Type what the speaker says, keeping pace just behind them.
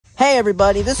Hey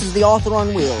everybody, this is the Author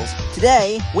on Wheels.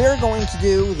 Today, we're going to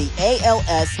do the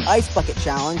ALS Ice Bucket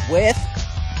Challenge with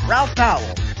Ralph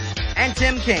Powell and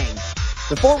Tim King.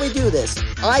 Before we do this,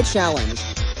 I challenge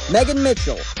Megan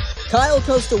Mitchell, Kyle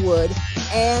Costa Wood,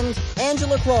 and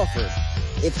Angela Crawford.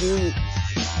 If you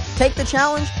take the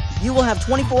challenge, you will have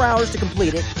 24 hours to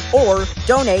complete it, or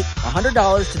donate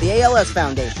 $100 to the ALS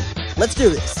Foundation. Let's do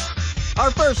this.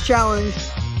 Our first challenge,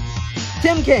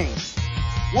 Tim King.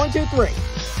 1, 2, 3.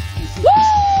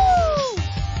 Woo!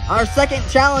 Our second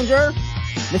challenger,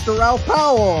 Mr. Ralph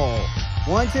Powell.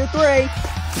 1, 2, 3.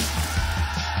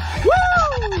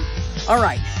 Woo! All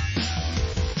right.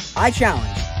 I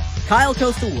challenge Kyle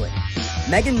Costa Wood,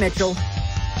 Megan Mitchell,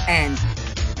 and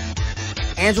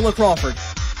Angela Crawford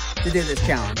to do this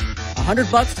challenge.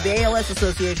 $100 to the ALS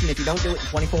Association if you don't do it in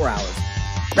 24 hours.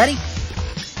 Ready?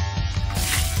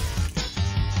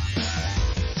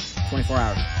 24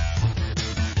 hours.